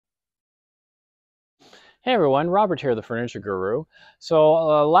Hey everyone, Robert here, the Furniture Guru.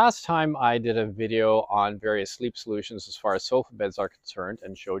 So last time I did a video on various sleep solutions as far as sofa beds are concerned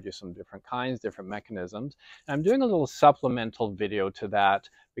and showed you some different kinds, different mechanisms. And I'm doing a little supplemental video to that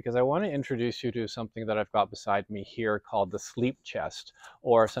because I want to introduce you to something that I've got beside me here called the sleep chest,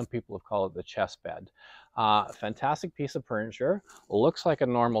 or some people have called it the chest bed. A fantastic piece of furniture. Looks like a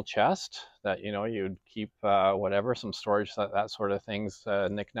normal chest that you'd keep whatever, some storage, that sort of things,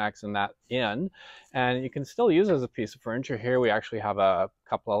 knickknacks and that in. And you can still use it as a piece of furniture. Here we actually have a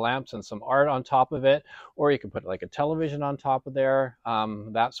couple of lamps and some art on top of it, or you can put like a television on top of there,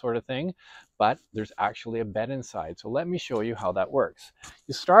 that sort of thing. But there's actually a bed inside. So let me show you how that works.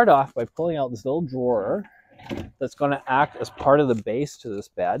 You start off by pulling out this little drawer that's going to act as part of the base to this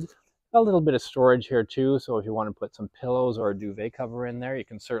bed. A little bit of storage here too, so if you want to put some pillows or a duvet cover in there, you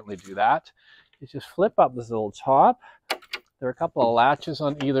can certainly do that. You just flip up this little top. There are a couple of latches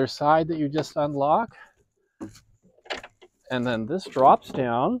on either side that you just unlock. And then this drops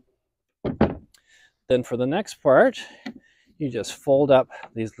down. Then for the next part, you just fold up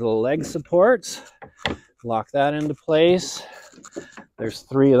these little leg supports, lock that into place. There's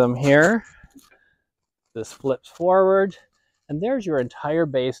 3 of them here. This flips forward, and there's your entire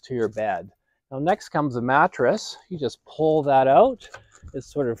base to your bed. Now next comes the mattress. You just pull that out.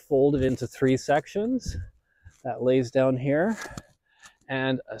 It's sort of folded into 3 sections. That lays down here,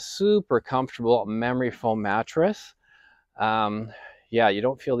 and a super comfortable memory foam mattress. Yeah, you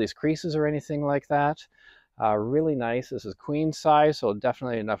don't feel these creases or anything like that. Really nice. This is queen size, so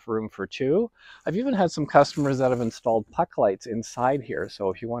definitely enough room for 2. I've even had some customers that have installed puck lights inside here,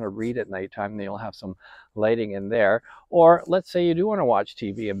 so if you want to read at nighttime, then you'll have some lighting in there. Or let's say you do want to watch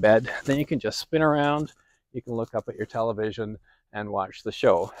TV in bed, then you can just spin around, you can look up at your television and watch the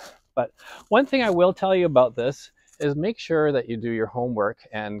show. But one thing I will tell you about this is make sure that you do your homework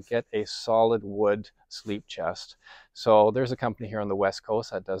and get a solid wood sleep chest. So there's a company here on the West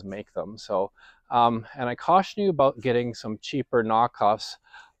Coast that does make them. So, and I caution you about getting some cheaper knockoffs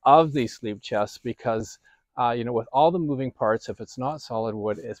of these sleep chests because, with all the moving parts, if it's not solid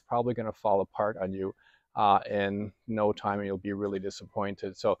wood, it's probably going to fall apart on you in no time, and you'll be really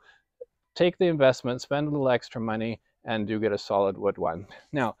disappointed. So take the investment, spend a little extra money, and do get a solid wood one.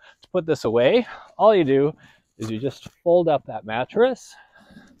 Now, to put this away, all you do is you just fold up that mattress.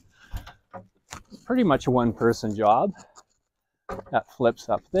 It's pretty much a one-person job. That flips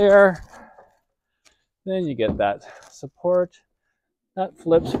up there. Then you get that support. That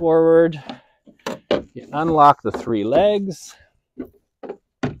flips forward. You unlock the 3 legs.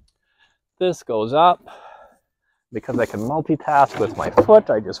 This goes up. Because I can multitask with my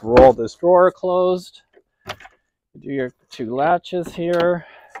foot, I just roll this drawer closed. You do your 2 latches here,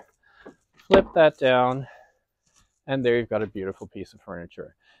 flip that down, and there you've got a beautiful piece of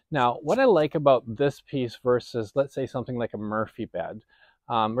furniture. Now, what I like about this piece versus, let's say, something like a Murphy bed.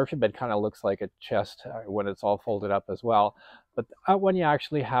 Murphy bed kind of looks like a chest when it's all folded up as well, but when you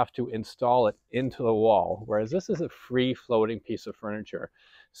actually have to install it into the wall, whereas this is a free floating piece of furniture.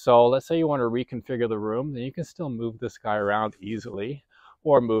 So let's say you want to reconfigure the room, then you can still move this guy around easily,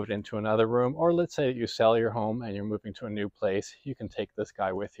 or move it into another room, or let's say that you sell your home and you're moving to a new place, you can take this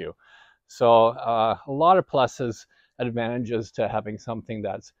guy with you. So a lot of pluses, advantages to having something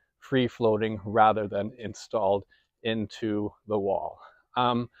that's free floating rather than installed into the wall.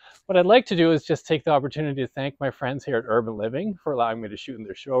 What I'd like to do is just take the opportunity to thank my friends here at Urban Living for allowing me to shoot in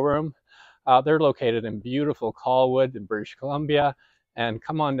their showroom. They're located in beautiful Colwood in British Columbia, and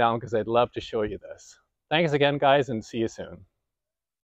come on down because I'd love to show you this. Thanks again, guys, and see you soon.